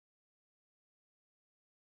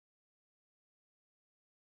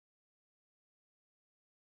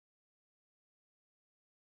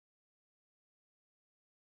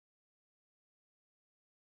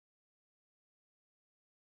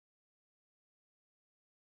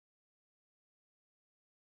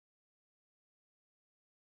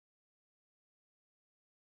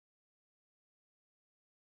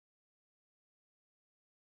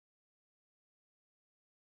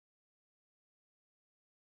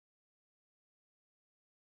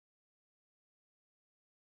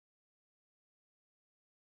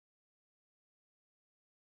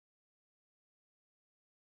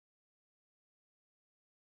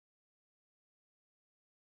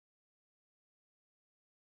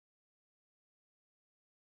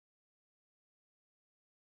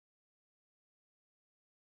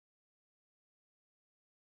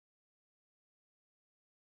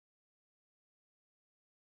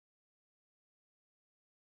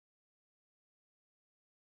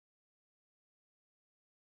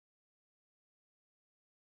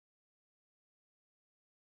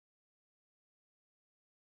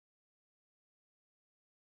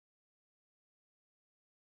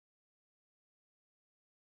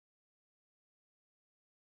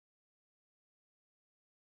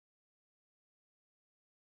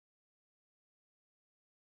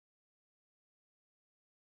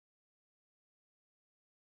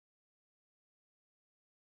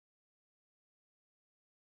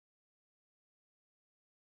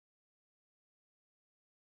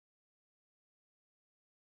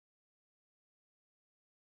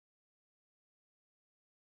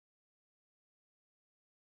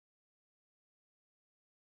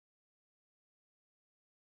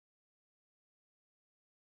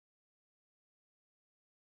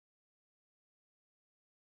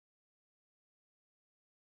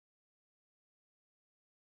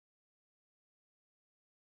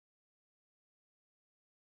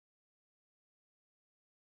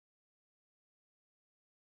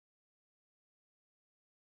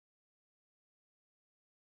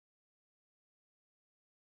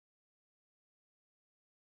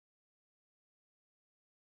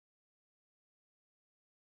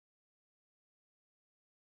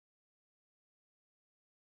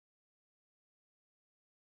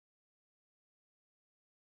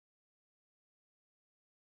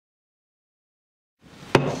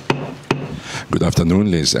Good afternoon,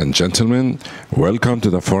 ladies and gentlemen. Welcome to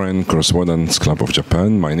the Foreign Correspondents Club of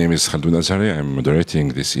Japan. My name is Khaldun Azhari. I'm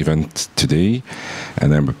moderating this event today,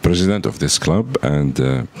 and I'm the president of this club. And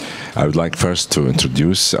I would like first to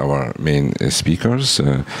introduce our main speakers.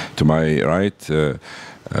 To my right,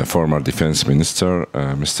 former Defense Minister,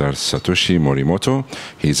 Mr. Satoshi Morimoto.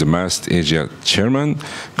 He's a MAST Asia Chairman,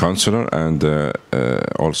 Chancellor, and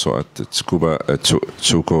also at Takushoku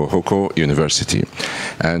University.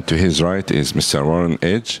 And to his right is Mr. Warren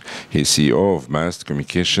Edge. He's CEO of MAST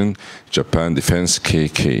Communication Japan Defense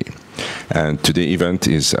KK. And today's event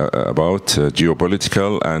is about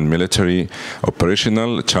geopolitical and military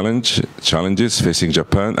operational challenges facing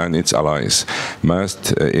Japan and its allies,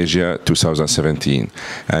 MAST Asia 2017.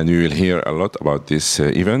 And we will hear a lot about this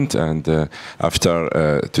event. And after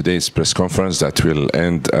today's press conference that will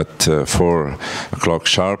end at 4 o'clock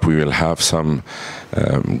sharp, we will have some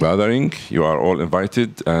gathering. You are all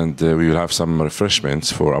invited, and we will have some refreshments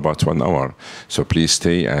for about 1 hour. So please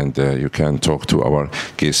stay, and you can talk to our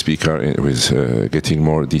guest speaker with getting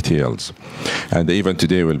more details. And the event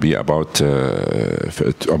today will be about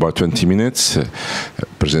 20 minutes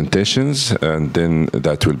presentations, and then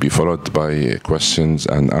that will be followed by questions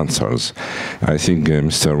and answers. I think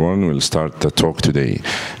Mr. Warren will start the talk today.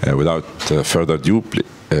 Without further ado,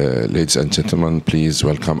 ladies and gentlemen, please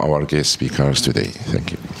welcome our guest speakers today.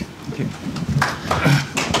 Thank you. Thank you.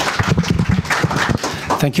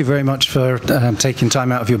 Thank you very much for taking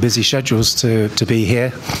time out of your busy schedules to be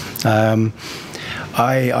here.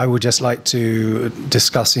 I would just like to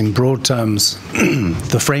discuss in broad terms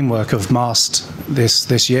the framework of MAST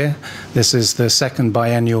this year. This is the second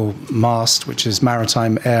biennial MAST, which is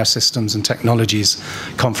Maritime Air Systems and Technologies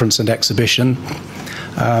Conference and Exhibition.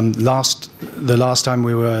 The last time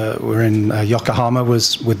we were in Yokohama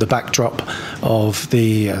was with the backdrop of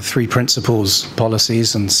the three principles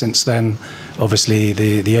policies, and since then, obviously,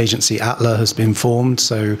 the agency ATLA has been formed,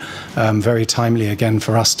 so very timely again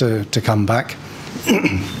for us to come back.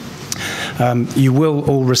 You will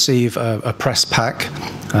all receive a press pack,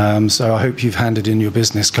 so I hope you've handed in your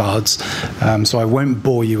business cards. So I won't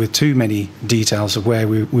bore you with too many details of where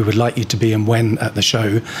we would like you to be and when at the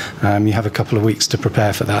show. You have a couple of weeks to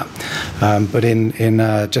prepare for that. But in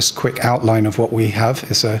just quick outline of what we have,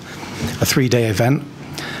 it's a 3-day event.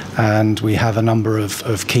 And we have a number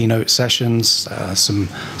of keynote sessions,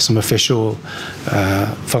 some official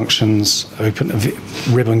functions, open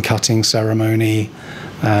ribbon cutting ceremony,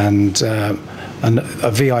 and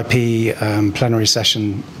a VIP plenary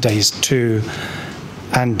session days 2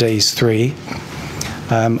 and days 3.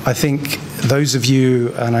 I think those of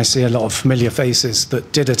you, and I see a lot of familiar faces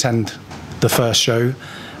that did attend the first show,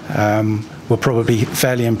 were probably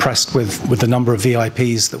fairly impressed with the number of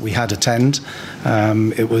VIPs that we had attend.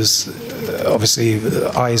 It was obviously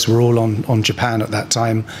the eyes were all on Japan at that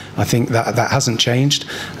time. I think that hasn't changed.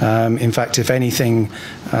 In fact, if anything,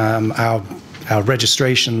 our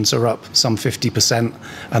registrations are up some 50%,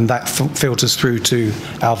 and that filters through to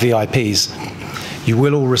our VIPs. You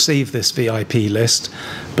will all receive this VIP list,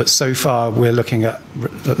 but so far we're looking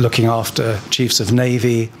after chiefs of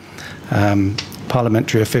navy,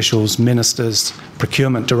 parliamentary officials, ministers,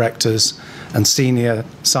 procurement directors, and senior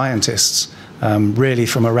scientists, really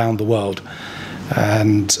from around the world.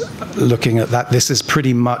 And looking at that, this is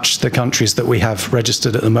pretty much the countries that we have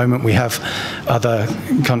registered at the moment. We have other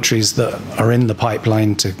countries that are in the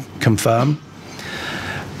pipeline to confirm.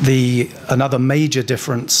 Another major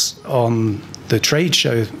difference on the trade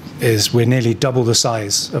show is we're nearly double the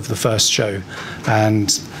size of the first show. And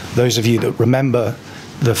those of you that remember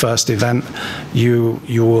the first event, you'll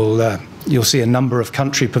see a number of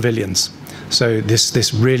country pavilions. So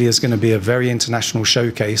this really is going to be a very international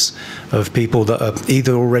showcase of people that are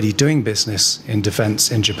either already doing business in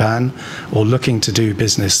defense in Japan or looking to do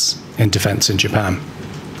business in defense in Japan.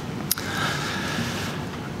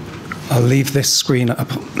 I'll leave this screen up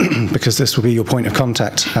because this will be your point of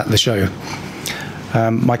contact at the show.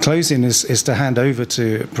 My closing is to hand over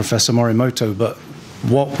to Professor Morimoto, but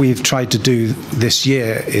what we've tried to do this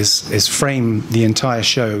year is frame the entire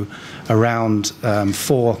show around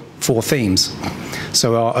four themes.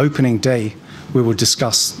 So our opening day, we will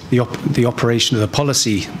discuss the operation of the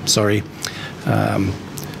policy,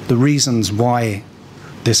 the reasons why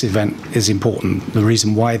this event is important, the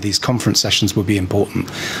reason why these conference sessions will be important.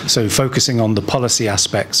 So focusing on the policy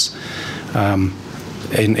aspects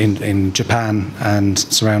in Japan and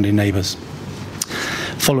surrounding neighbors.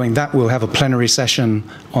 Following that, we'll have a plenary session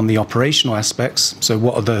on the operational aspects. So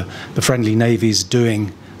what are the friendly navies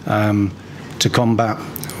doing to combat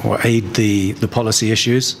or aid the policy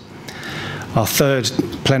issues? Our third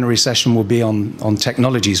plenary session will be on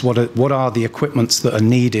technologies. What are the equipments that are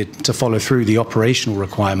needed to follow through the operational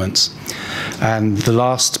requirements? And the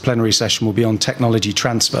last plenary session will be on technology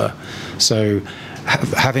transfer. So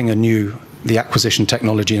having the Acquisition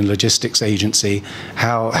Technology and Logistics Agency,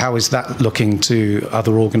 how is that looking to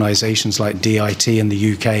other organisations like DIT in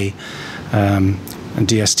the UK and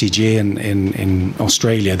DSTG in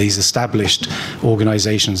Australia, these established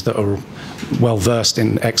organisations that are well versed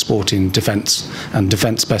in exporting defence and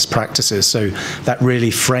defence best practices. So that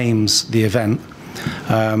really frames the event.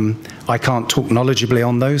 I can't talk knowledgeably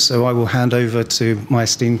on those, so I will hand over to my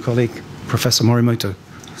esteemed colleague, Professor Morimoto.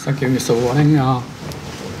 Thank you, Mr. Warren.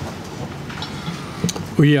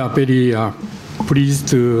 We are very pleased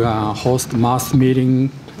to host MAST meeting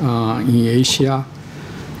in Asia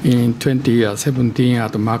in 2017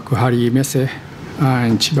 at Makuhari Messe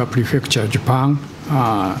in Chiba Prefecture, Japan,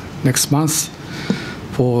 next month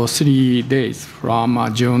for 3 days from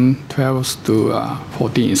June 12th to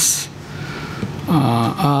 14th.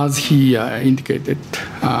 As he indicated,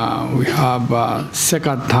 we have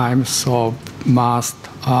second time of MAST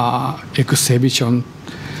exhibition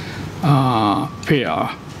fair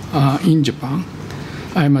in Japan.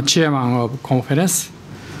 I'm a chairman of conference.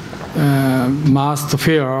 MAST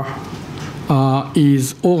fair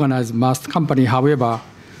is organized MAST company. However,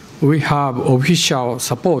 we have official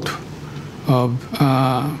support of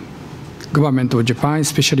government of Japan,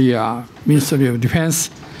 especially Ministry of Defense,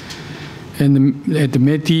 and the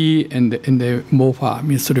METI and the MOFA,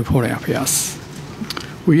 Ministry of Foreign Affairs.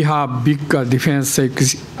 We have big defense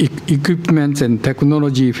equipment and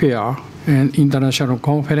technology fair and international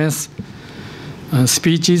conference and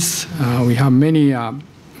speeches. We have many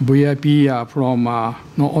VIP from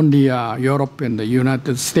not only Europe and the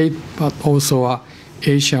United States, but also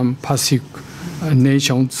Asian Pacific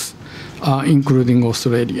nations, including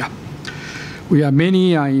Australia. We have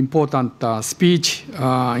many important speech,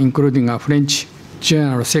 including French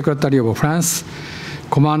General Secretary of France,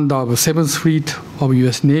 Commander of 7th Fleet of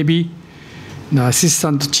U.S. Navy, the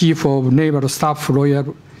Assistant Chief of Naval Staff,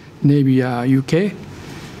 Royal Navy UK,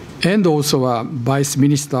 and also Vice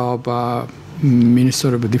Minister of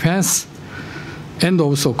Minister of Defense, and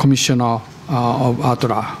also Commissioner of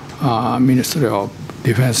ATRA, Ministry of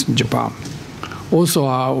Defense in Japan.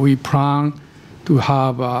 Also, we plan to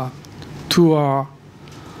have a tour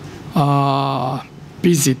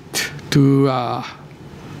visit to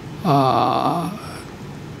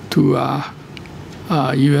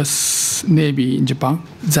U.S. Navy in Japan,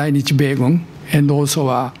 Zainichi Begun, and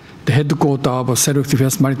also the headquarters of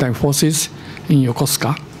Self-Defense Maritime Forces in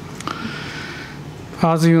Yokosuka.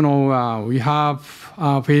 As you know, we have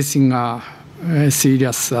facing a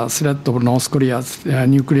serious threat of North Korea's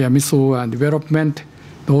nuclear missile development,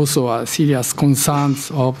 also serious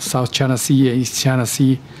concerns of South China Sea and East China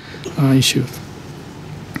Sea issues.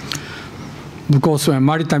 Because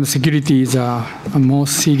maritime security is a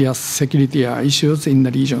most serious security issues in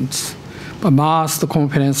the regions. But MAST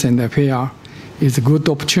conference and the fair is a good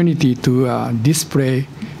opportunity to display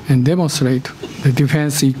and demonstrate the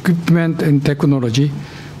defense equipment and technology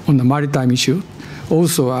on the maritime issue.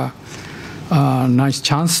 Also a nice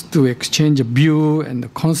chance to exchange a view and the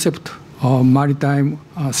concept of maritime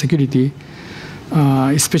security,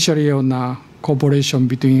 especially on cooperation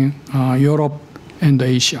between Europe and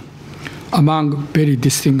Asia, among very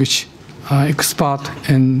distinguished experts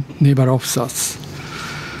and naval officers.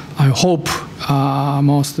 I hope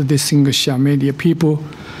most distinguished media people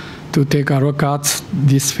to take a look at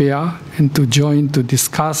this fair and to join to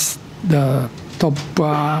discuss the top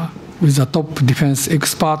with the top defense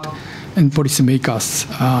expert and policymakers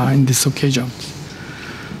in this occasion.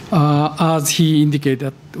 As he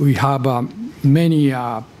indicated, we have many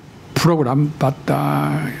programs, but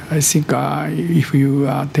I think if you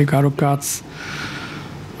take a look at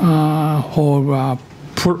whole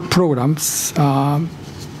programs,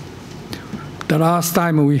 the last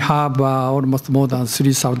time we have almost more than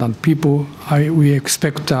 3,000 people. We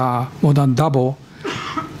expect more than double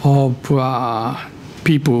of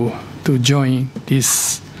people to join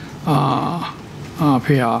this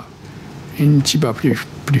fair in Chiba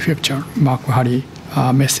Prefecture, Makuhari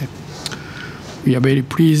Messe. We are very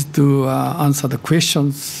pleased to answer the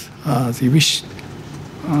questions as you wish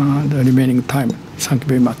the remaining time. Thank you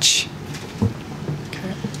very much.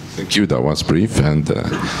 Okay. Thank you. That was brief. And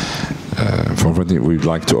we'd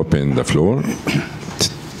like to open the floor,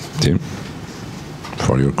 Tim,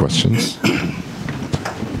 for your questions.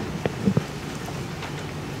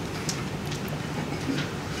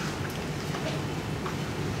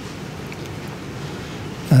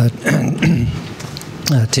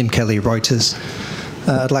 Tim Kelly, Reuters.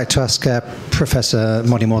 I'd like to ask Professor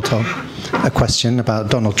Morimoto a question about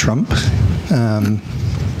Donald Trump.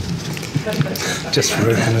 Just for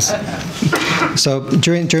openness. So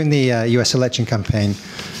during the US election campaign,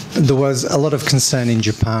 there was a lot of concern in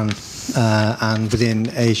Japan and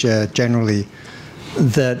within Asia generally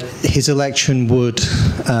that his election would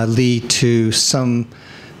lead to some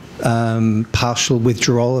partial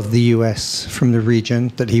withdrawal of the US from the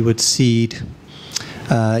region, that he would cede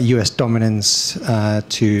US dominance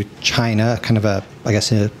to China, kind of a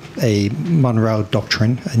Monroe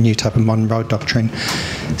Doctrine, a new type of Monroe Doctrine.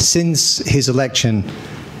 Since his election,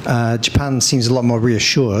 Japan seems a lot more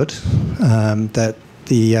reassured that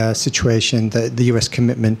the situation, that the US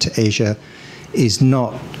commitment to Asia is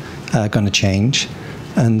not going to change,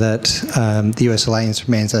 and that the US alliance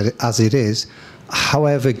remains as it is.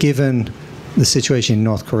 However, given the situation in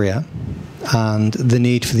North Korea and the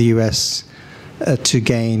need for the US to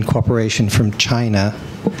gain cooperation from China,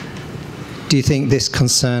 do you think this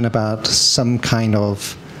concern about some kind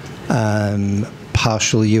of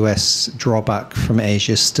partial US drawback from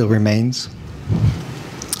Asia still remains?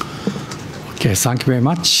 Okay, thank you very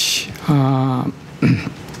much. I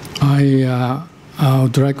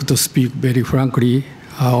would like to speak very frankly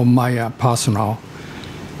on my personal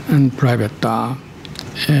and private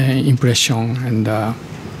impression and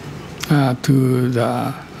to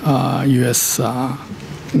the US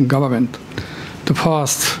government. The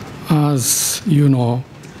first, as you know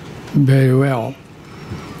very well,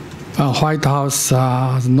 White House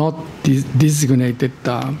has not designated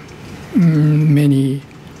many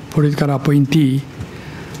political appointees,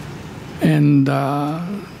 and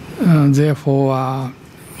therefore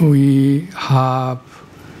we have,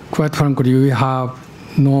 quite frankly, we have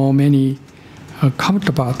no many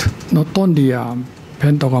counterpart, not only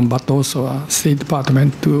Pentagon but also State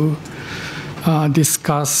Department, to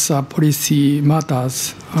discuss policy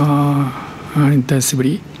matters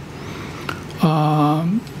intensively.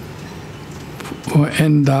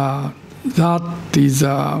 And that is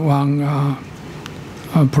one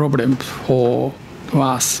problem for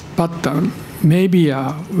us. But maybe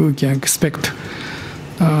we can expect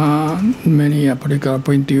many political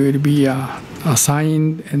appointees will be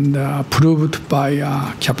assigned and approved by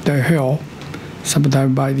Capitol Hill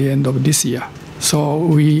sometime by the end of this year. So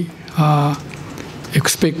we are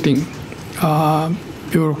expecting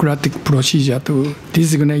bureaucratic procedure to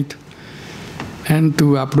designate and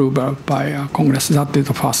to approve by Congress. That is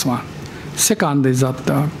the first one. Second is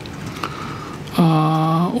that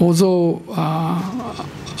although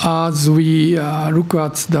as we look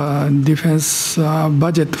at the defense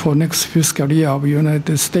budget for next fiscal year of the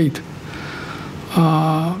United States,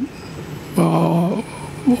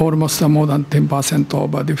 almost more than 10%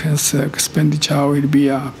 of defense expenditure will be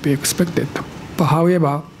expected. But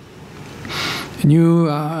however, new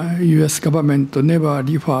U.S. government never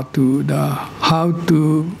refer to how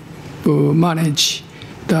to manage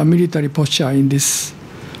the military posture in this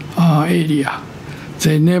area.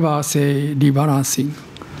 They never say rebalancing.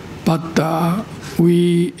 But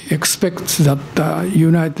we expect that the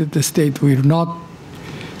United States will not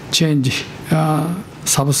change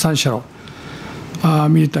substantial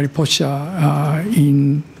military posture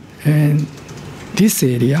in this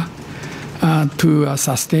area to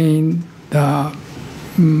sustain the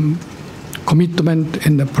commitment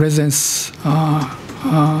and the presence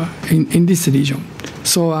in this region.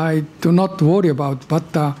 So I do not worry about,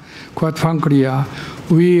 but quite frankly,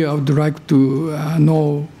 we would like to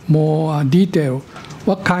know more detail.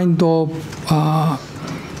 What kind of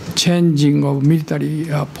changing of military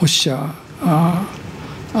posture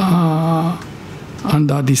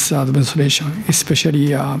under this administration,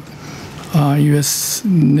 especially U.S.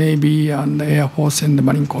 Navy and Air Force and the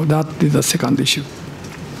Marine Corps? That is the second issue.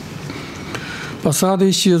 The third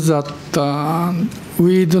issue is that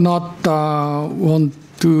we do not want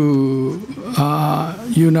to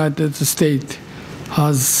United States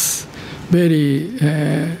has very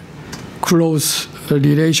close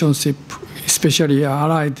relationship, especially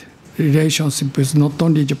allied relationship with not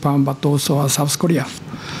only Japan but also South Korea.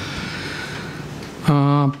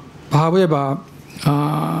 However,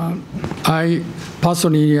 I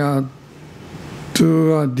personally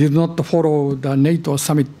did not follow the NATO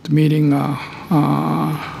summit meeting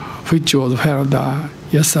which was held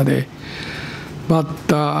yesterday.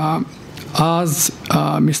 But as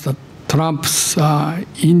Mr. Trump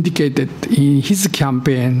indicated in his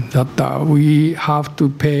campaign that we have to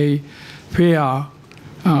pay fair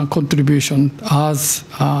contribution as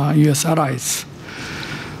U.S. allies.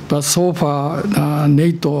 But so far,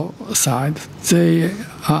 NATO side, they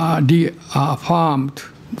reaffirmed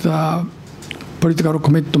the political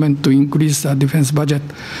commitment to increase the defense budget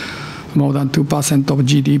more than 2% of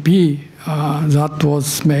GDP. That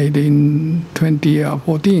was made in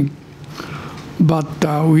 2014.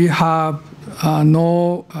 But we have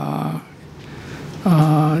no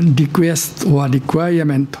request or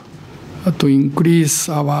requirement to increase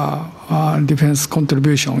our defense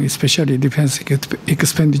contribution, especially defense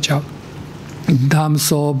expenditure, in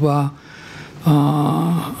terms of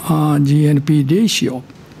GNP ratio.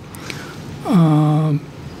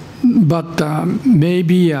 But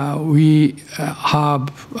maybe we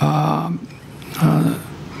have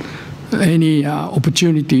any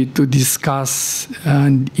opportunity to discuss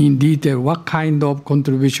in detail what kind of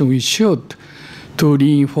contribution we should to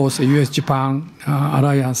reinforce the U.S.-Japan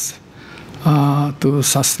alliance to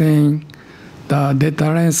sustain the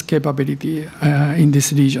deterrence capability in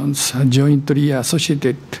these regions, jointly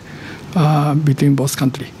associated between both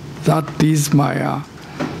countries. That is my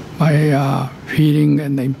feeling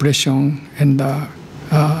and impression and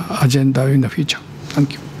agenda in the future.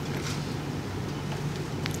 Thank you.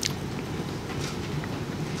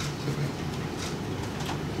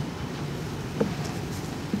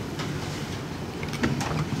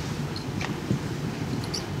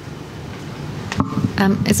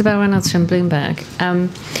 Isabel Reynolds from Bloomberg.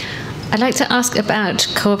 I'd like to ask about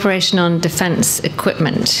cooperation on defense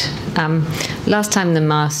equipment. Last time the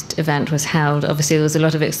MAST event was held, obviously there was a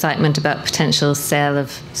lot of excitement about potential sale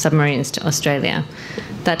of submarines to Australia.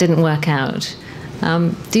 That didn't work out.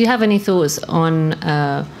 Do you have any thoughts on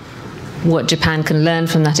what Japan can learn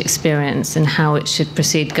from that experience and how it should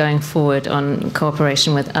proceed going forward on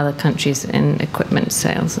cooperation with other countries in equipment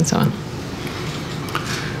sales and so on?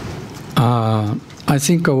 I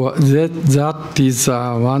think that is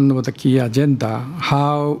one of the key agenda,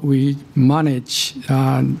 how we manage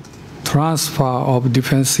transfer of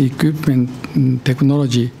defense equipment and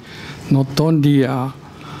technology, not only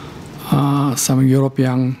some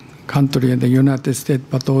European country and the United States,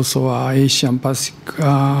 but also Asian Pacific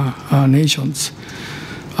nations.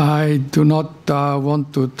 I do not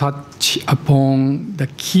want to touch upon the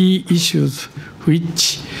key issues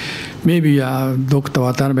which maybe Dr.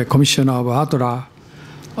 Watanabe, Commissioner of ATRA,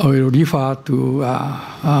 will refer to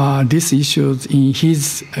these issues in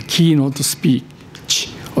his keynote speech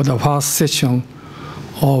or the first session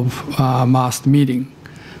of MAST meeting.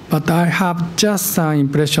 But I have just an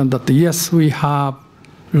impression that yes, we have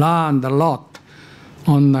learned a lot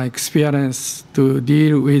on experience to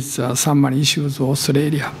deal with some issues in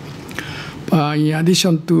Australia. In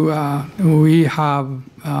addition to, we have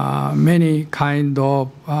many kind of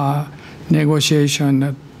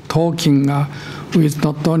negotiation, talking with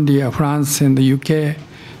not only France and the UK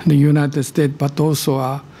and the United States, but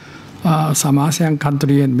also some ASEAN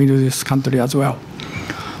country and Middle East country as well.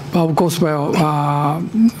 But of course, well,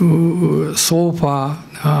 so far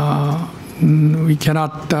we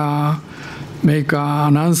cannot make an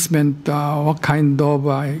announcement what kind of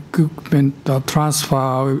equipment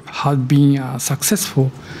transfer has been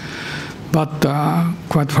successful. But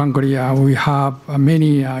quite frankly, we have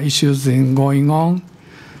many issues going on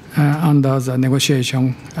under the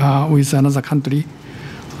negotiation with another country.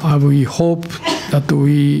 We hope that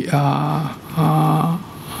we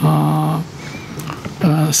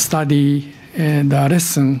study the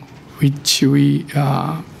lesson which we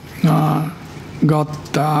got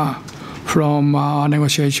from our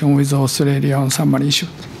negotiation with Australia on some issues.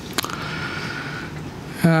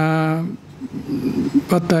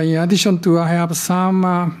 But in addition to, I have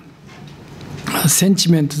some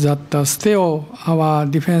sentiment that still our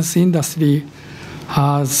defense industry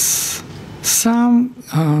has some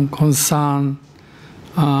concern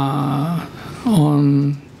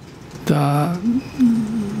on the,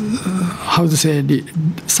 how to say,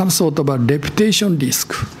 some sort of a reputation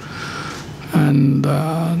risk. And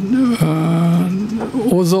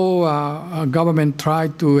although government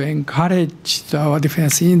tried to encourage our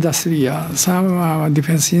defense industry, some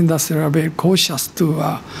defense industry are very cautious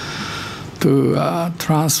to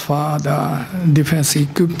transfer the defense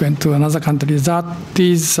equipment to another country. That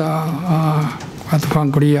is, quite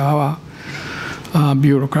frankly, our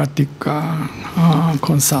bureaucratic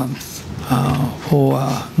concerns for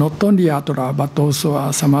not only ATRA, but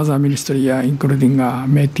also some other ministry, including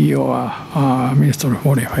METI or Minister of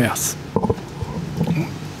Foreign Affairs.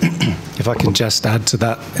 If I can just add to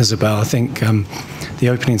that, Isabel, I think the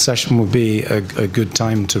opening session will be a good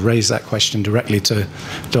time to raise that question directly to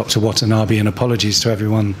Dr. Watanabe, and apologies to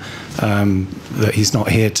everyone that he's not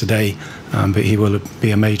here today, but he will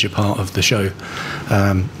be a major part of the show.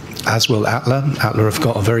 as will Atla. Atla have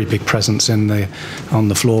got a very big presence on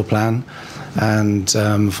the floor plan. And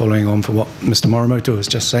following on from what Mr. Morimoto was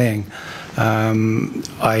just saying,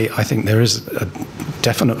 I think there is a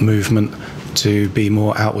definite movement to be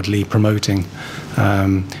more outwardly promoting,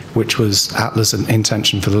 which was Atla's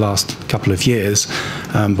intention for the last couple of years.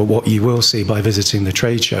 But what you will see by visiting the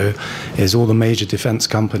trade show is all the major defense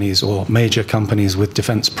companies or major companies with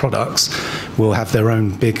defense products will have their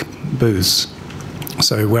own big booths.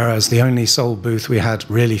 So whereas the only sole booth we had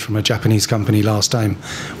really from a Japanese company last time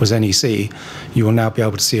was NEC, you will now be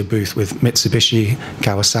able to see a booth with Mitsubishi,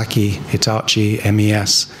 Kawasaki, Hitachi,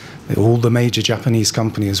 MES. All the major Japanese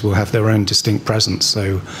companies will have their own distinct presence.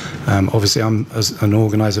 So obviously I'm, as an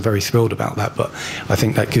organizer, very thrilled about that, but I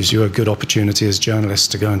think that gives you a good opportunity as journalists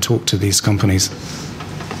to go and talk to these companies.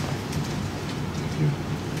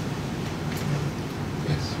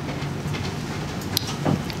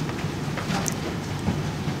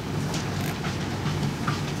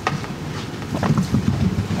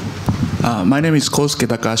 My name is Kosuke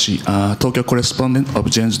Takahashi, Tokyo correspondent of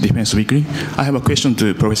Jane's Defense Weekly. I have a question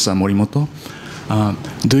to Professor Morimoto.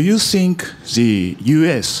 Do you think the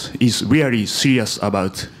US is really serious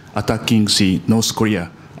about attacking the North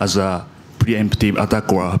Korea as a preemptive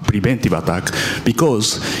attack or a preventive attack?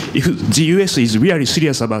 Because if the US is really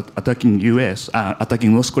serious about attacking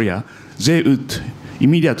North Korea, they would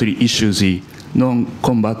immediately issue the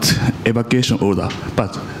non-combat evacuation order,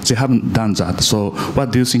 but they haven't done that. So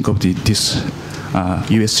what do you think of this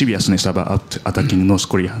US seriousness about attacking North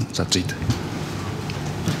Korea? That's it.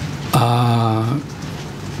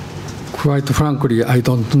 Quite frankly, I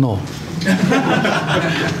don't know.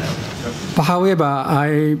 But however,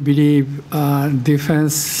 I believe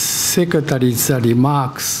Defense Secretary's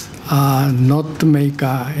remarks not to make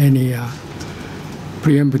any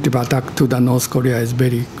preemptive attack to the North Korea is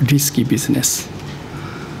very risky business.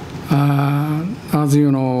 As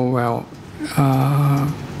you know well,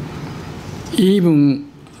 even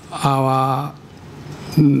our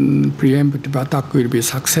preemptive attack will be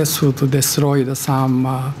successful to destroy some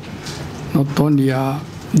not only a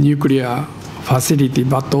nuclear facility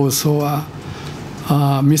but also a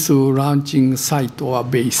missile launching site or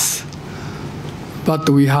base. But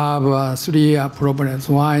we have three problems.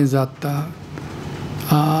 One is that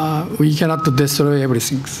we cannot destroy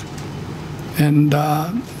everything, and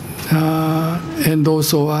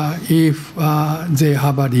also if they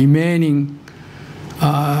have a remaining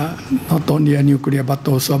not only a nuclear but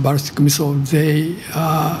also a ballistic missile, they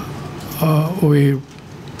will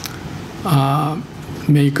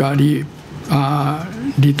make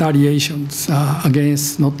retaliations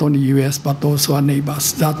against not only US but also our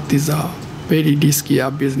neighbors. That is a very risky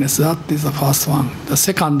business. That is the first one. The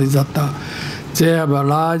second is that they have a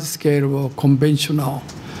large scale of conventional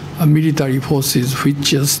military forces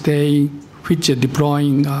which are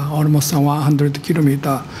deploying almost 100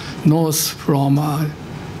 kilometers north from a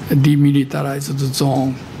demilitarized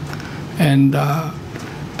zone. And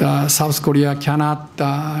the South Korea cannot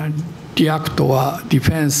react or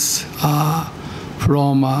defense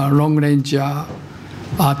from long-range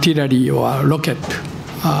artillery or rocket.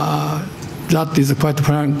 That is quite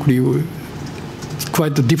frankly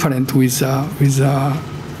quite different with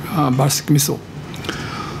ballistic missile.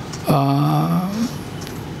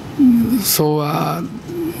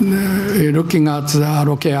 Looking at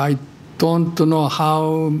okay, I don't know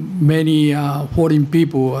how many foreign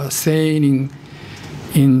people are staying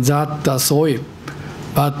in that soil,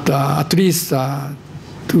 but at least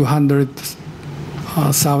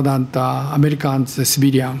 200,000 Americans,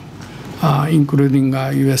 civilians, including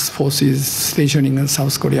US forces stationing in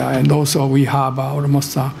South Korea. And also we have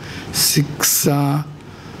almost 6,000,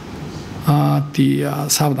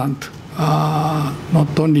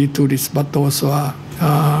 not only tourists, but also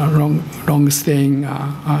long-staying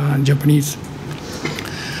Japanese.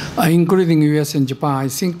 Including US and Japan, I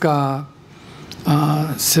think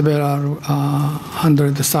several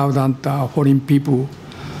 100,000 foreign people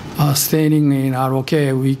staying in ROK.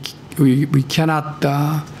 We cannot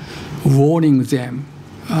warning them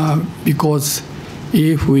because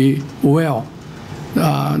if we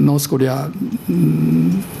North Korea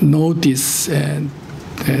notice and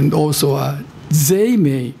also they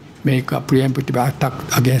may make a preemptive attack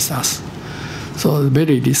against us. So it's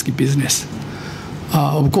very risky business.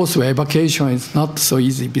 Of course, evacuation is not so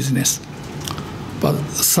easy business. But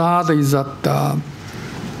third is that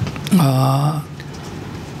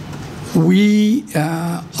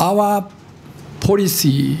our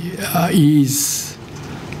policy is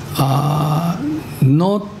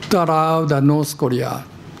not allow the North Korea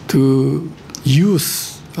to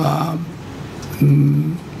use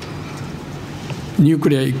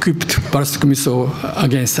nuclear-equipped ballistic missile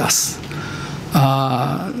against us.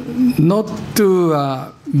 Not to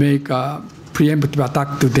make a preemptive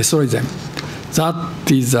attack to destroy them.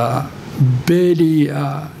 That is a very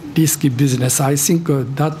risky business. I think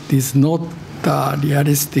that is not a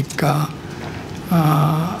realistic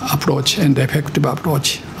approach and effective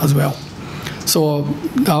approach as well. So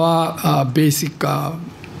our basic,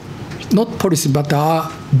 not policy, but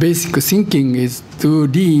our basic thinking is to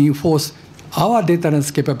reinforce our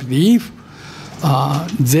deterrence capability. If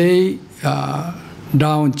they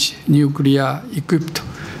launch nuclear-equipped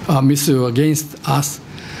missile against us,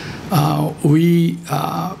 we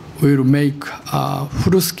will make a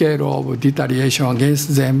full scale of retaliation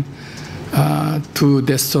against them to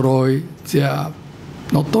destroy their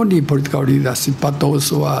not only political leadership but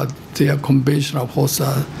also their conventional force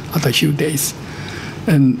at a few days.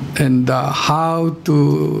 And how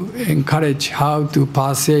to encourage, how to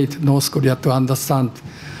persuade North Korea to understand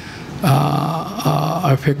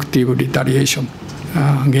effective retaliation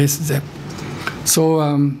against them. So,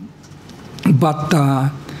 but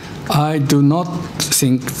I do not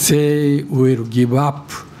think they will give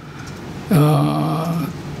up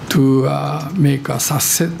to make a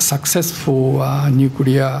successful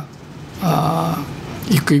nuclear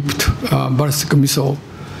equipped ballistic missile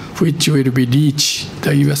which will be reach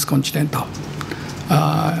the US continental.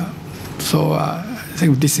 So I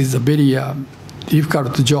think this is a very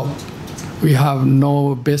difficult job. We have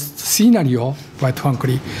no best scenario, quite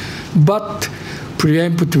frankly, but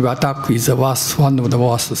preemptive attack is the worst, one of the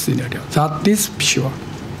worst scenarios. That is sure.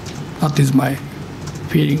 That is my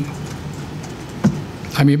feeling.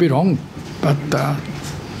 I may be wrong, but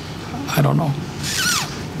I don't know.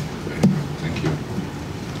 Thank you.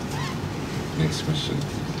 Next question.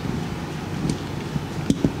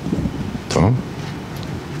 Tom?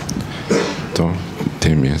 Tom,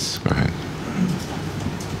 Tim, yes, go ahead.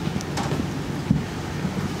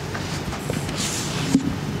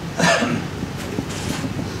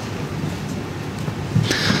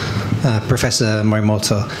 Professor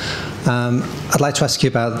Morimoto, I'd like to ask you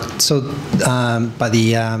about by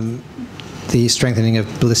the strengthening of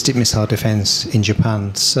ballistic missile defense in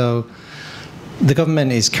Japan. So the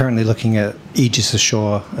government is currently looking at Aegis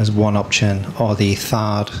Ashore as one option, or the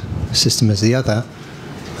THAAD system as the other.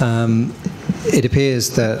 It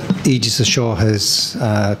appears that Aegis Ashore has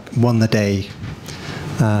won the day.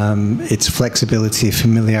 Its flexibility,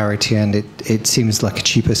 familiarity, and it seems like a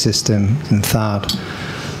cheaper system than THAAD.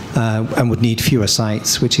 And would need fewer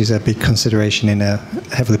sites, which is a big consideration in a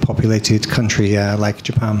heavily populated country like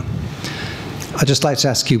Japan. I'd just like to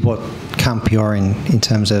ask you what camp you're in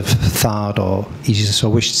terms of THAAD or Aegis,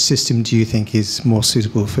 or which system do you think is more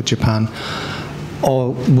suitable for Japan?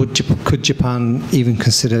 Or could Japan even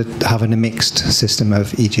consider having a mixed system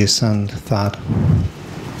of Aegis and THAAD?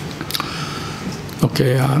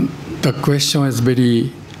 Okay, the question is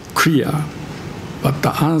very clear, but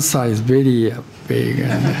the answer is very big.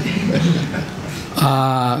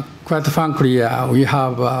 Quite frankly, we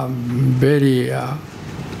have very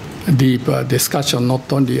deep discussion,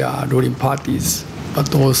 not only ruling parties,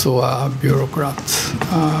 but also bureaucrats.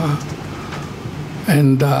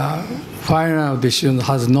 And final decision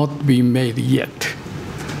has not been made yet.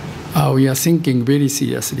 We are thinking very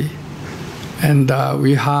seriously. And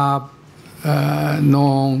we have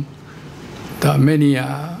known the many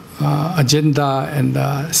agenda and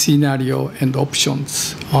scenario and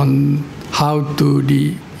options on how to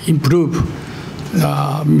improve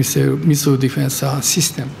missile defense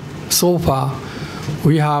system. So far,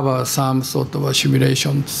 we have some sort of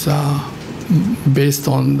simulations based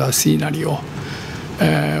on the scenario,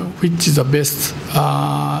 which is the best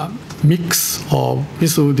mix of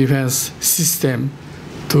missile defense system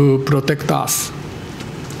to protect us.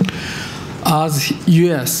 As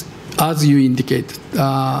US, as you indicated,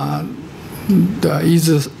 the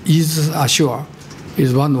Aegis Ashore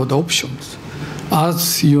is one of the options.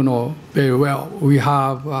 As you know very well, we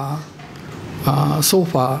have so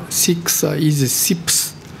far 6 Aegis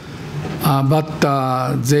ships, but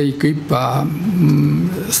they equip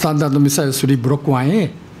Standard Missile 3 Block 1A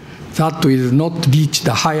that will not reach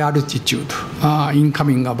the high altitude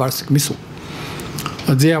incoming ballistic missile.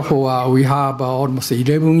 Therefore, we have almost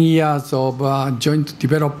 11 years of joint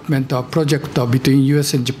development project between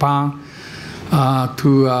US and Japan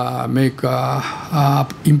to make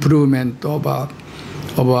improvement of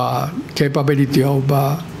capability of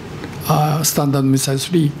Standard Missile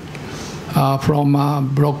 3 from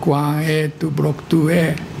Block 1A to Block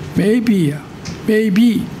 2A. Maybe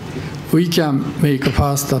we can make a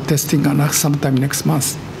first testing sometime next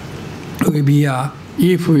month.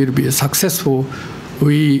 If we will be successful,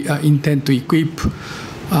 we intend to equip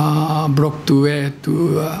Block 2A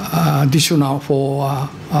to additional for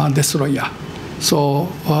destroyer. So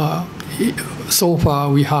so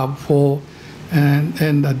far we have 4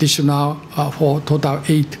 and additional for total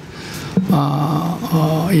 8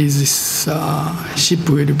 is this ship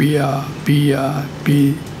will be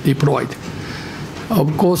deployed.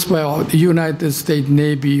 Of course, well, the United States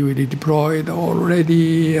Navy will deployed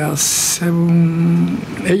already 8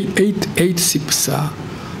 ships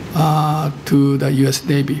to the U.S.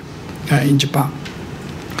 Navy in Japan.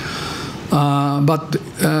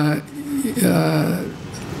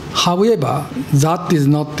 However, that is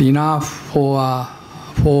not enough for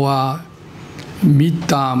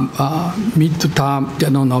mid-cost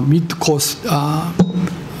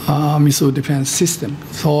missile defense system.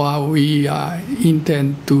 So we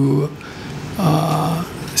intend to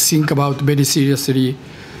think about very seriously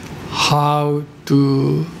how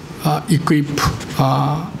to equip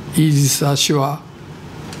Aegis Ashore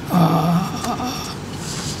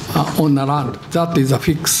on the land. That is a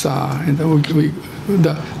fix. The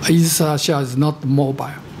Aegis Ashore is not mobile.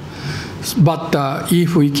 But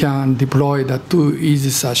if we can deploy the 2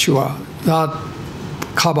 Aegis Ashore, that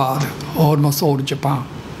covered almost all Japan.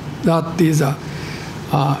 That is a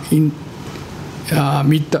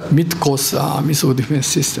mid-cost missile defense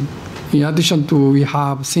system. In addition to, we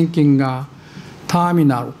have thinking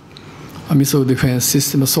terminal missile defense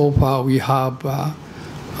system. So far, we have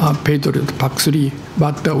Patriot PAC-3,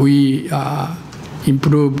 but we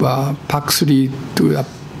improve PAC-3 to a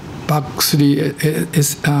PAC-3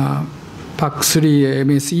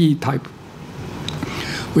 MSE type.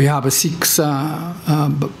 We have 6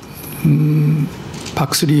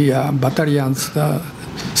 PAC-3 battalions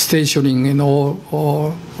stationing in all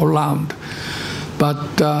around.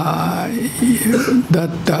 But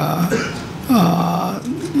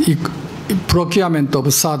procurement of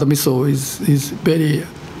THAAD missile is very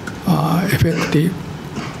effective.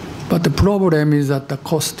 But the problem is that the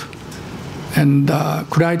cost and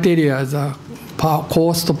criteria is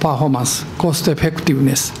cost performance, cost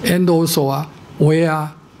effectiveness, and also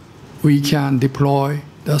where we can deploy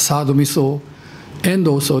the THAAD missile and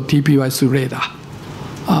also TPY radar.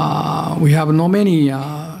 We have not many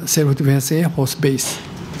self-defense Air Force base.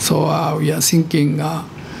 So we are thinking,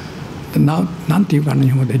 なんていうかな、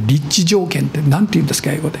日本で立地条件ってなんていうんです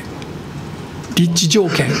か、英語で。立地条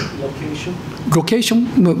件。ロケーショ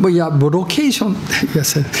ン？いや、ロケーション。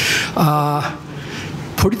Yes.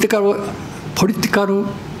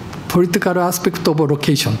 Political aspect of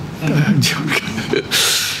location.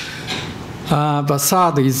 But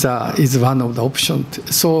THAAD is one of the options.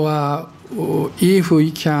 So if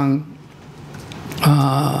we can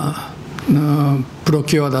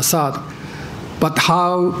procure the THAAD, but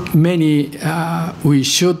how many we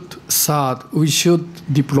should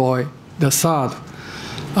deploy the THAAD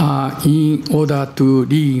in order to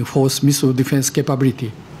reinforce missile defense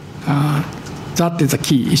capability? That is the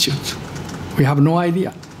key issue. We have no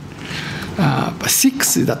idea. But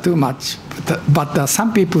 6 is too much. But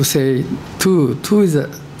some people say 2 is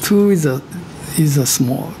a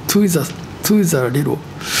small. 2 is a little.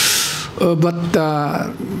 But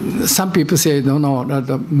some people say no,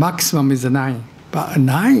 the maximum is 9. But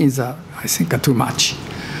 9 is I think too much.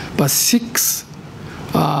 But 6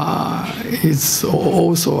 is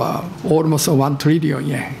also almost 1 trillion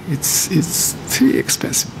yen. It's too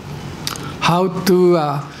expensive. How to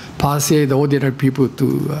persuade ordinary people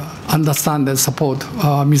to understand and support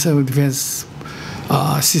missile defense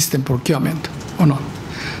system procurement or not?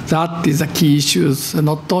 That is a key issue,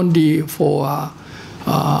 not only for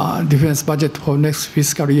defense budget for next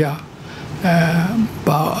fiscal year,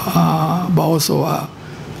 but also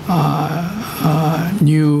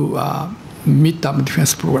new midterm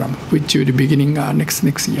defense program, which will be beginning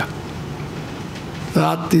next year.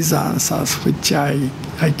 That is answers which I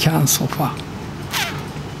can so far.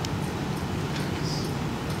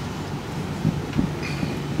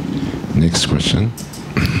 Next question.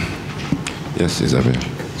 Yes, Isabel.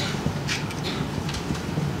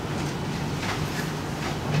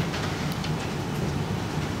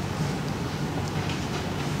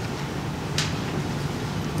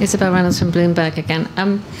 Isabel Reynolds from Bloomberg again.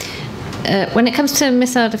 When it comes to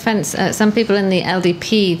missile defense, some people in the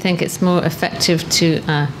LDP think it's more effective to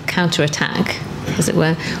counterattack, as it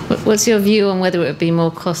were. What's your view on whether it would be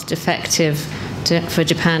more cost-effective for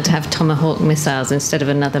Japan to have Tomahawk missiles instead of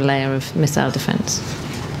another layer of missile defense?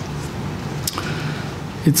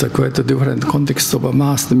 It's a quite a different context of a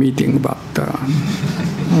MAST meeting, but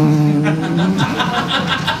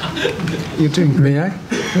You're doing great. May I?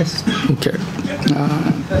 Yes. Okay.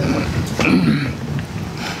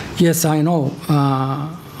 Yes, I know.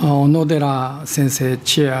 Onodera Sensei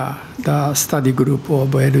chair the study group of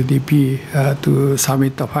LDP to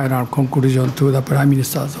submit the final conclusion to the Prime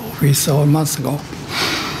Minister's office a month ago,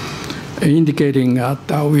 indicating that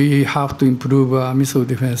we have to improve missile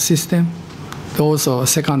defense system. Also,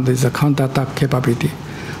 second is the counterattack capability.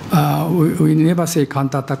 We never say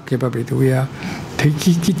counterattack capability. We are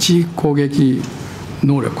敵基地攻撃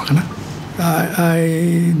能力かな。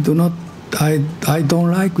I don't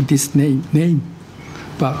like this name,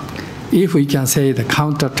 but if we can say the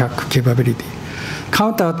counterattack capability.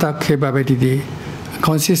 Counterattack capability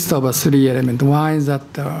consists of 3 elements. One is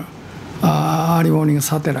that early warning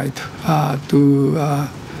satellite to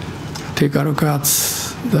take a look at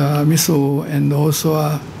the missile and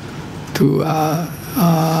also to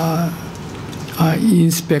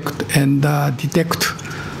inspect and detect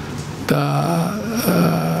the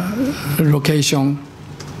location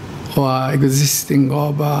or existing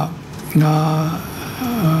of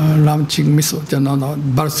launching missile,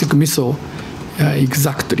 ballistic missile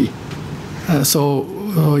exactly. So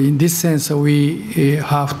in this sense, we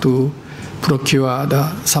have to procure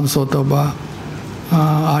some sort of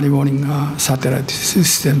early warning satellite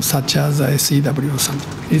system such as SEW or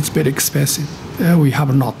something. It's very expensive. We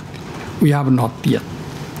have not yet.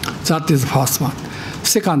 That is the first one.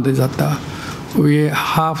 Second is that we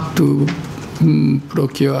have to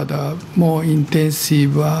procure the more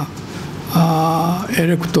intensive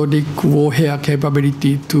electronic warfare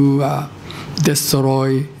capability to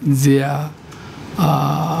destroy their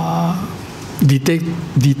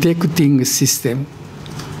detecting system.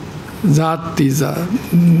 That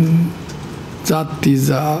is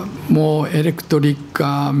a more electronic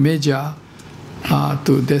measure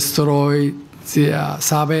to destroy their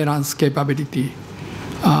surveillance capability,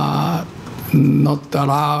 not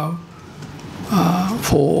allow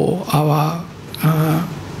for our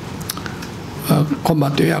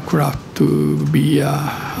combat aircraft to be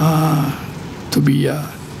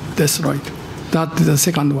destroyed. That is the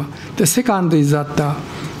second one. The second is that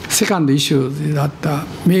second issue is that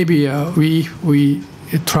maybe we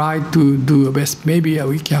try to do the best. Maybe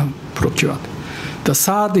we can procure. The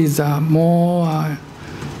third is a more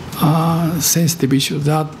sensitive issue.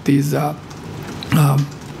 That is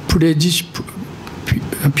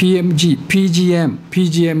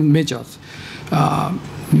PGM measures,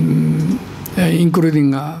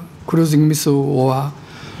 including cruising missile or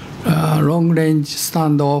long-range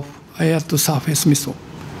standoff air-to-surface missile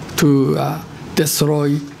to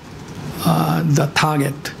destroy the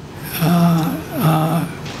target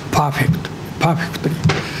perfectly.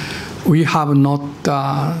 We have not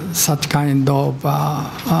such kind of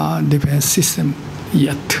defense system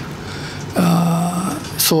yet.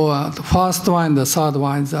 So the first one and the third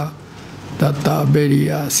one is that very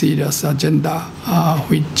serious agenda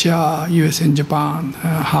which U.S. and Japan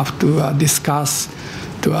have to discuss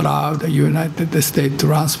to allow the United States to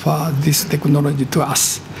transfer this technology to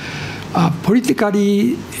us.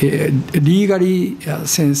 Politically, legally,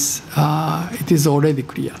 since it is already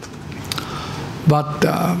cleared. But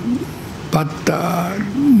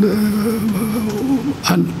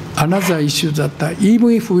another issue that even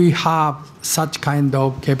if we have such kind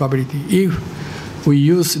of capability, if we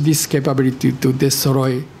use this capability to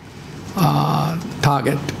destroy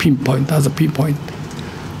target pinpoint as a pinpoint,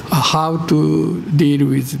 how to deal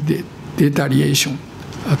with the retaliation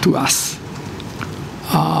to us.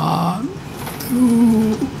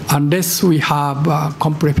 Unless we have a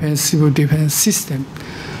comprehensive defense system,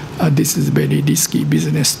 this is very risky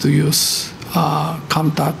business to use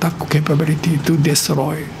counter-attack capability to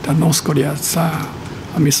destroy the North Korea's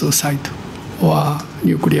missile site or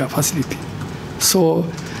nuclear facility. So,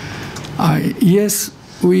 yes,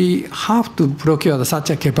 we have to procure such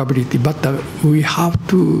a capability, but we have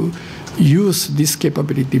to use this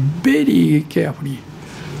capability very carefully.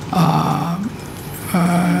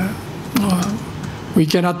 We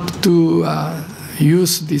cannot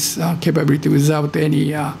use this capability without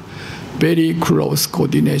any very close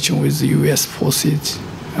coordination with the U.S. forces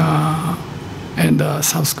and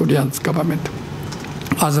South Korean government.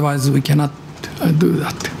 Otherwise, we cannot do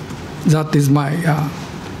that. That is my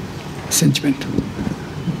sentiment.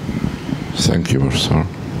 Thank you, Professor.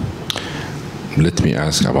 Let me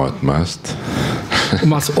ask about MAST.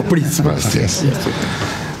 MAST, oh, please. MAST, yes.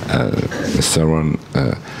 Mr. Ron,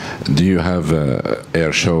 do you have an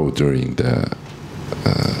air show during the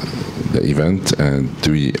event, and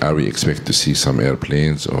are we expect to see some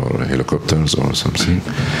airplanes or helicopters or something?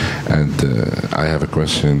 And I have a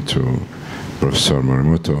question to Professor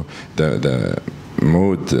Morimoto. The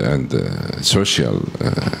mode and social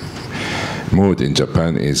mood in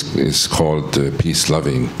Japan is called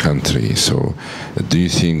peace-loving country. So, do you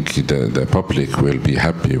think the public will be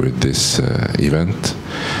happy with this event,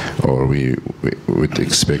 or we would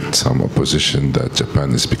expect some opposition that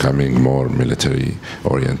Japan is becoming more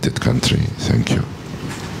military-oriented country? Thank you.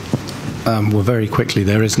 Well, very quickly,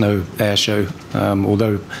 there is no air show,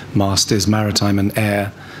 although MAST is maritime, and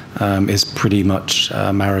air is pretty much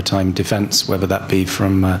maritime defense, whether that be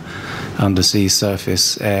from undersea,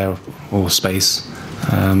 surface, air, or space.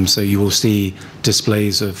 So you will see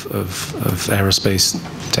displays of aerospace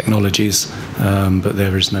technologies, but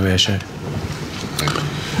there is no air show.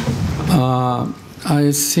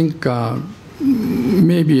 I think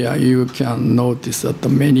maybe you can notice that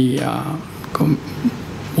many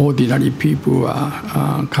ordinary people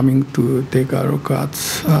are coming to take a look at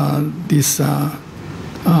this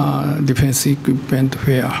defense equipment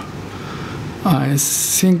fair. I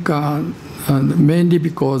think mainly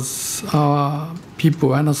because our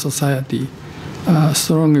people and society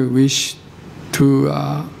strongly wish to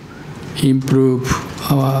improve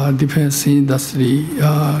our defense industry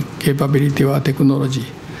capability or technology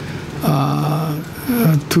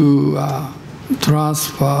to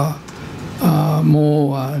transfer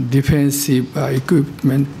more defensive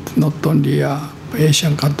equipment, not only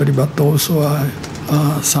Asian country but also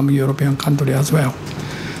some European country as well.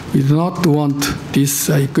 We do not want this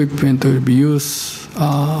equipment to be used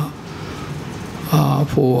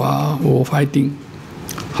for war fighting.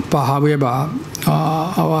 But however,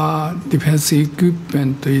 our defense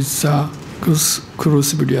equipment is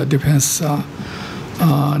exclusively a defense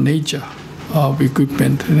nature of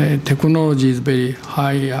equipment. The technology is very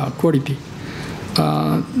high quality.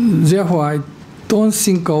 Therefore, I don't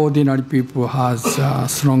think ordinary people has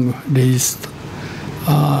strong raised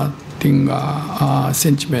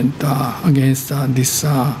sentiment against this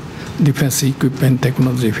defense equipment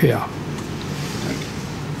technology fair.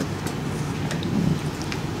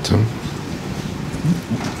 Tom?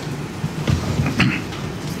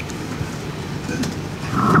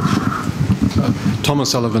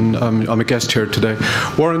 Thomas Sullivan, I'm a guest here today.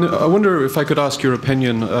 Warren, I wonder if I could ask your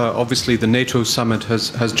opinion. Obviously, the NATO summit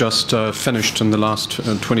has just finished in the last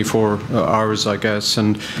 24 hours, I guess,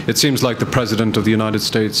 and it seems like the President of the United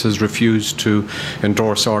States has refused to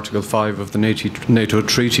endorse Article 5 of the NATO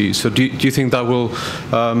treaty. So do you think that will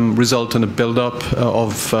result in a build-up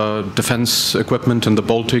of defense equipment in the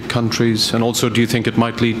Baltic countries? And also, do you think it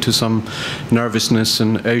might lead to some nervousness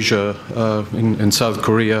in Asia, in South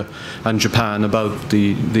Korea and Japan about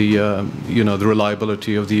the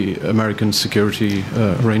reliability of the American security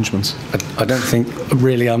arrangements? I don't think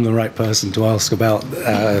really I'm the right person to ask about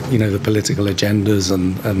the political agendas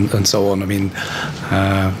and so on. I mean,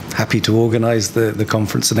 happy to organise the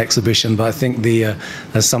conference and exhibition, but I think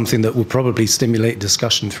there's something that will probably stimulate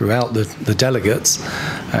discussion throughout the delegates.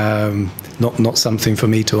 Not something for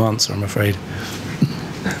me to answer, I'm afraid.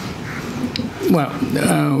 Well,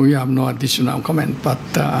 we have no additional comment, but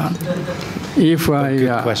if I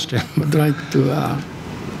would like to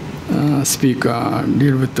speak a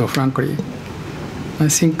little bit frankly, I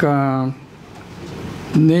think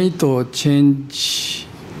NATO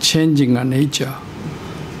changing nature.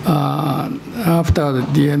 After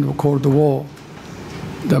the end of Cold War,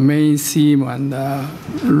 the main theme and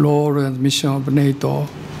role and mission of NATO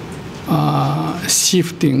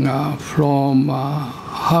shifting from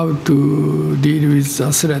how to deal with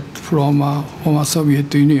the threat from former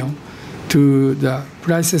Soviet Union to the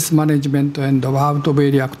crisis management and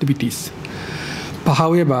out-of-area activities. But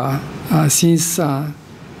however, since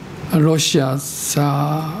Russia's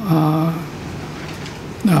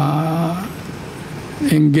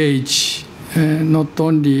engage not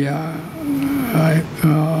only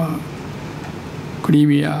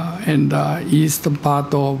Crimea and eastern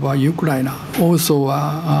part of Ukraine, also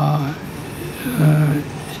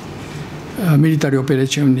military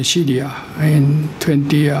operation in Syria in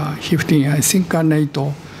 2015. I think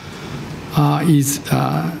NATO is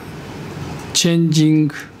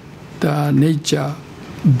changing the nature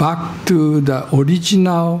back to the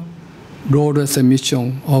original roles and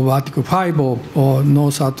mission of Article 5 of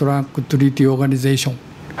North Atlantic Treaty Organization,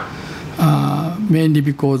 mainly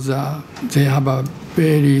because they have a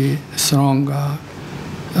very strong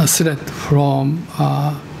threat from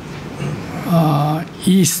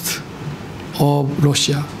east of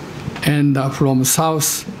Russia, and from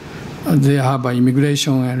south they have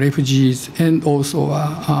immigration and refugees, and also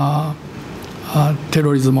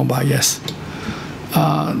terrorism of IS.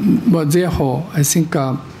 But therefore, I think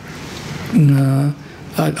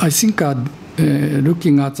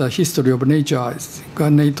looking at the history of nature,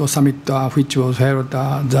 NATO summit, which was held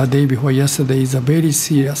the day before yesterday, is a very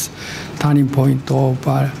serious turning point of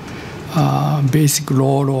basic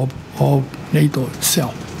role of NATO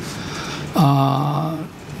itself.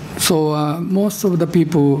 So most of the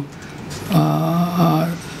people,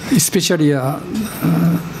 especially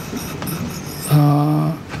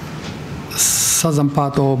southern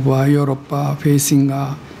part of Europe, facing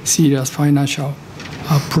a serious financial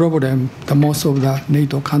problem. Most of the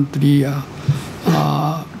NATO countries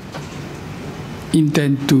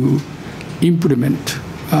intend to implement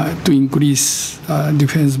to increase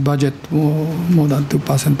defense budget more than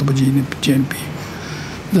 2% of GNP.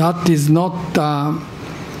 That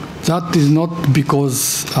is not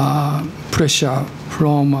because pressure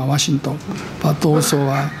from Washington, but also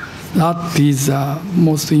that is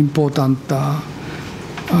most important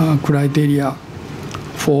criteria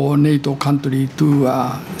for NATO country to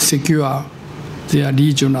secure their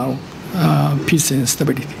regional peace and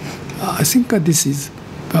stability. I think this is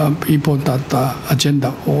important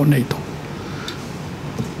agenda for NATO.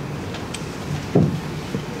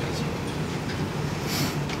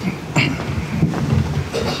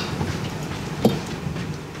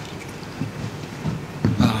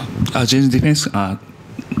 James Defense,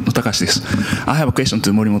 Takashi desu. I have a question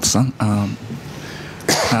to Morimoto-san.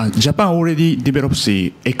 Japan already developed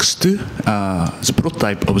the X2, the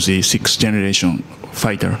prototype of the 6th generation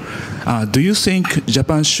fighter. Do you think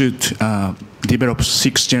Japan should develop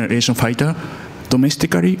 6th generation fighter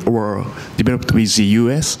domestically or developed with the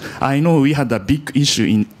US? I know we had a big issue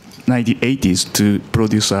in 1980s to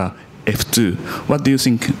produce a F2. What do you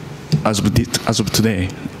think as of today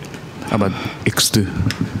about X2?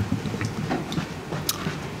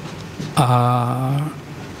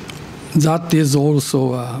 That is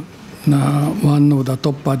also one of the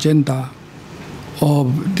top agenda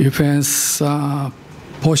of defense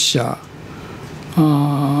posture,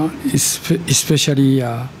 especially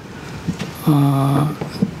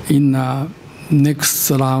in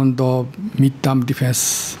next round of midterm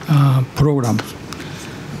defense program.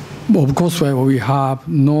 Of course, we have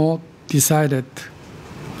not decided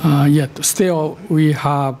yet. Still, we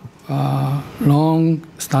have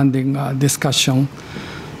long-standing discussion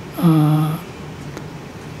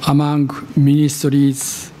among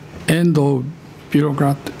ministries and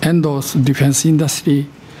bureaucrats and defense industry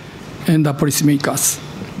and the policymakers.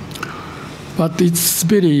 But it's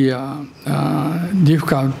very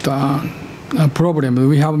difficult problem.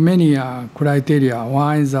 We have many criteria.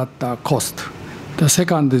 One is that cost. The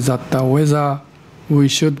second is that whether we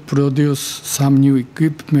should produce some new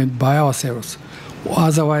equipment by ourselves.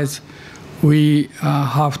 Otherwise, we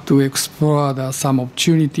have to explore some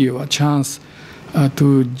opportunity or chance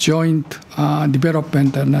to joint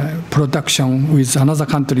development and production with another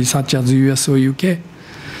country such as US or UK.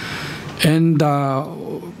 And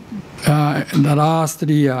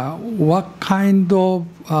lastly, what kind of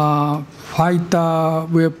fighter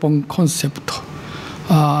weapon concept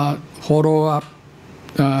follow up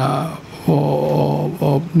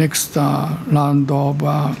or next round of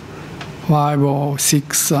 5 or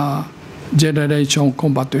 6 generation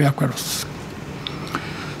combat aircraft.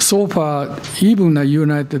 So far, even the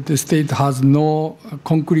United States has no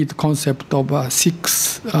concrete concept of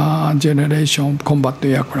 6th generation combat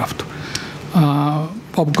aircraft.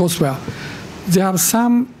 Of course, there are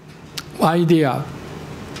some idea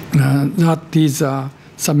that is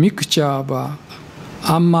some mixture of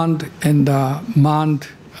unmanned and manned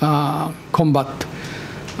combat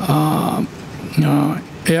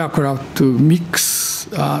aircraft to mix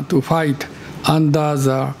to fight under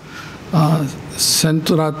the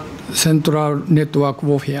central network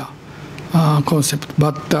warfare concept.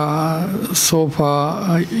 But so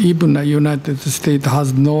far, even the United States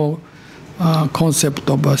has no concept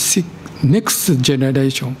of next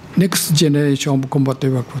generation of combat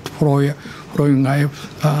aircraft following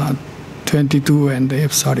F-22 and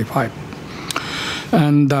F-35.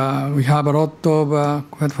 And we have a lot of,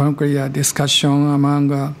 quite frankly, discussion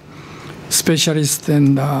among specialists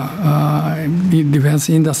and the defense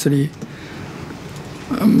industry.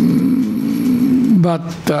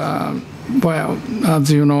 But, well,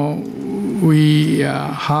 as you know, we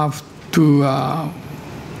have to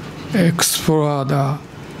explore the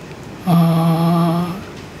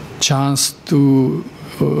chance to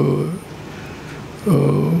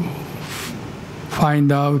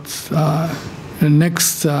find out the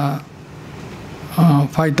next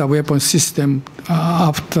fighter weapon system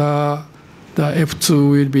after the F2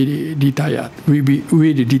 will be retired.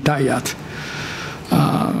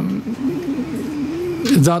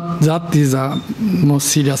 That is a most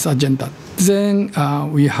serious agenda. then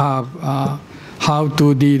we have how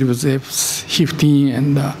to deal with F-15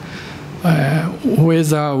 and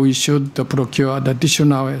whether we should procure the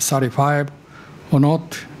additional 35 or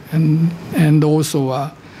not, and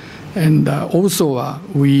also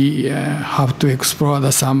we have to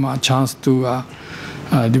explore some chance to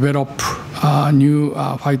develop a new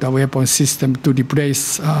fighter weapon system to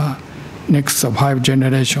replace next 5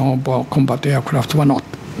 generation of combat aircraft or not.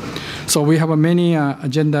 So we have many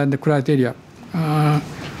agenda and criteria.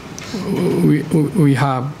 We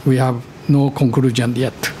have no conclusion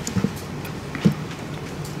yet.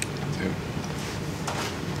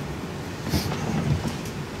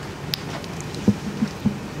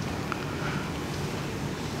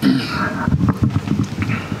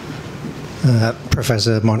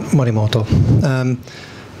 Professor Morimoto.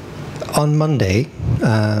 On Monday,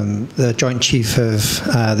 the Joint Chief of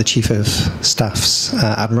Staff's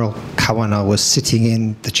Admiral Kawana was sitting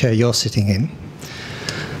in the chair you're sitting in,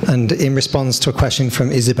 and in response to a question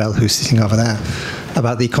from Isabel, who's sitting over there,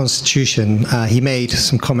 about the Constitution, he made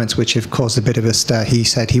some comments which have caused a bit of a stir. He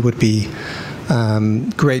said he would be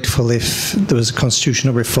grateful if there was a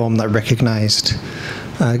constitutional reform that recognized,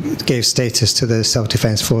 gave status to the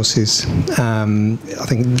self-defense forces. I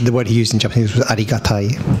think the word he used in Japanese was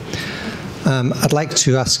arigatai. I'd like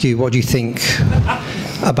to ask you, what do you think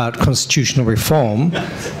about constitutional reform?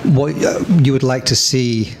 What you would like to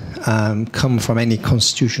see come from any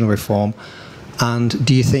constitutional reform? And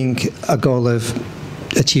do you think a goal of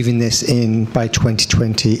achieving this by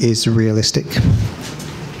 2020 is realistic?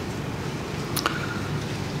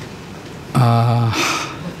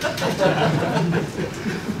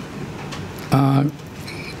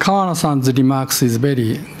 Kawana-san's remarks is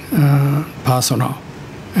very personal,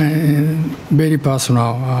 very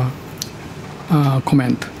personal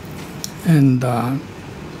comment, and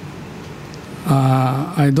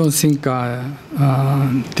I don't think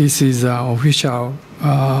this is official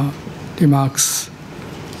remarks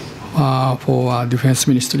for Defense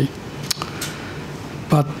Ministry.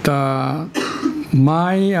 But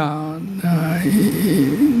my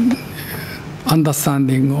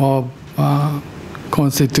understanding of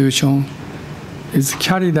Constitution is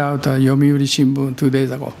carried out at Yomiuri Shimbun 2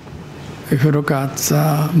 days ago. If you look at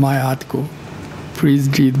my article, please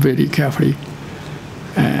read very carefully.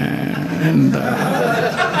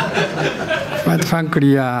 But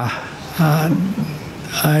frankly,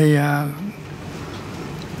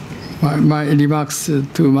 my remarks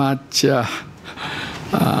too much in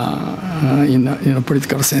a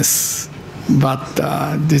political sense. But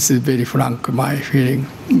this is very frank, my feeling.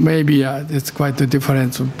 Maybe it's quite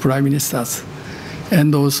different from prime ministers,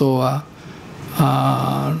 and also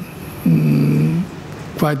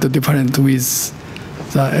quite different with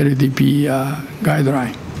the LDP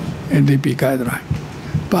guideline.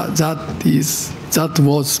 But that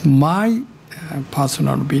was my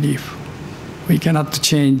personal belief. We cannot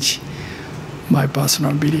change my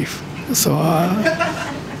personal belief. So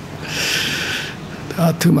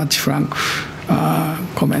too much frank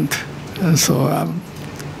comment. So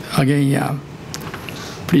again,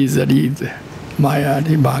 please read my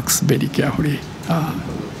remarks very carefully.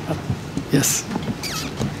 Yes.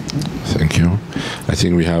 Thank you. I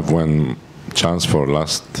think we have one chance for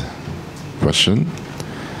last question.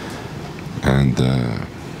 And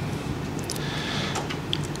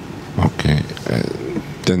okay,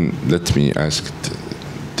 then let me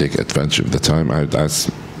take advantage of the time. I would ask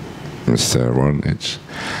Mr. Warren Edge,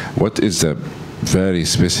 what is the very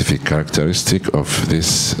specific characteristic of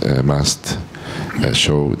this MAST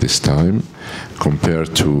show this time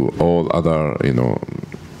compared to all other,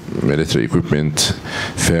 military equipment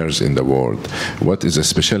fairs in the world? What is the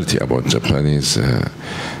specialty about Japanese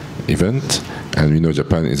event? And we know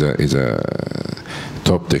Japan is a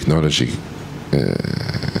top technology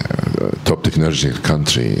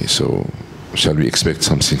country. So, shall we expect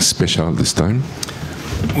something special this time?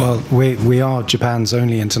 Well, we are Japan's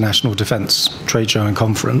only international defense trade show and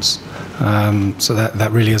conference, so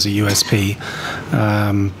that really is a USP.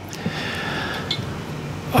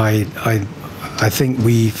 I think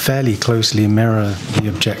we fairly closely mirror the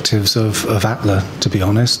objectives of ATLA, to be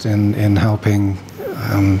honest, in helping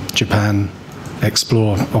Japan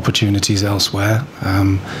explore opportunities elsewhere.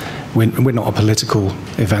 We're not a political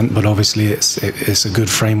event, but obviously it's a good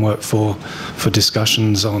framework for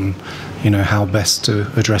discussions on, how best to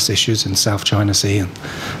address issues in South China Sea.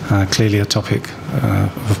 And clearly a topic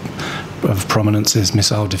of prominence is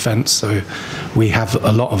missile defense. So we have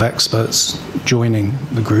a lot of experts joining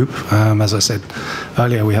the group. As I said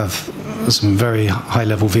earlier, we have some very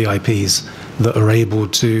high-level VIPs that are able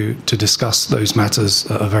to discuss those matters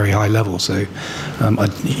at a very high level. So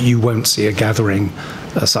you won't see a gathering,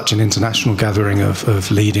 such an international gathering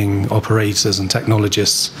of leading operators and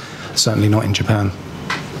technologists, certainly not in Japan.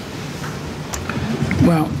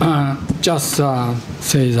 Well, just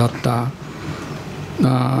say that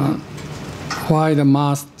why the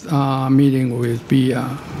MAST meeting will be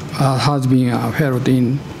has been held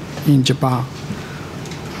in Japan.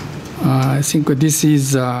 I think this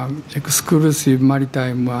is exclusive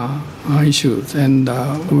maritime issues, and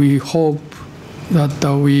we hope that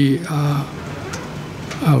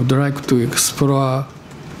I would like to explore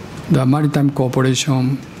the maritime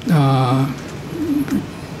cooperation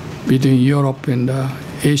between Europe and the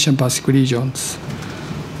Asian Pacific regions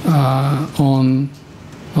on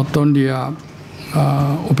not only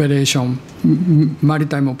operation,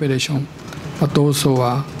 maritime operation, but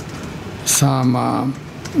also some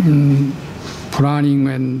planning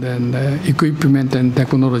and equipment and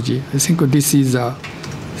technology. I think this is a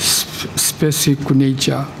specific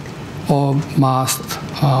nature of MAST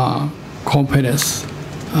conference,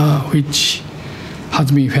 which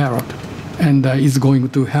has been held and is going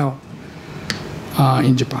to held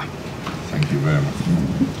in Japan. Thank you very much.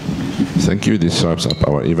 Thank you. This wraps up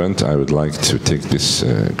our event. I would like to take this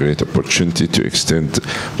great opportunity to extend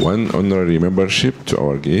one honorary membership to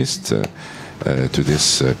our guest, to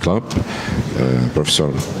this club,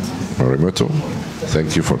 Professor Morimoto.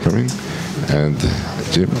 Thank you for coming. And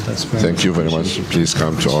Jim, thank you very much. Please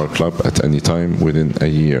come to our club at any time within a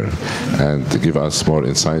year and give us more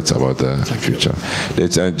insights about the future.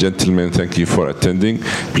 Ladies and gentlemen, thank you for attending.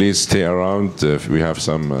 Please stay around. We have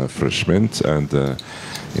some refreshments and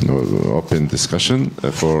open discussion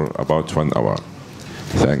for about 1 hour.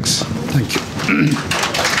 Thanks. Thank you.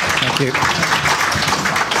 Thank you.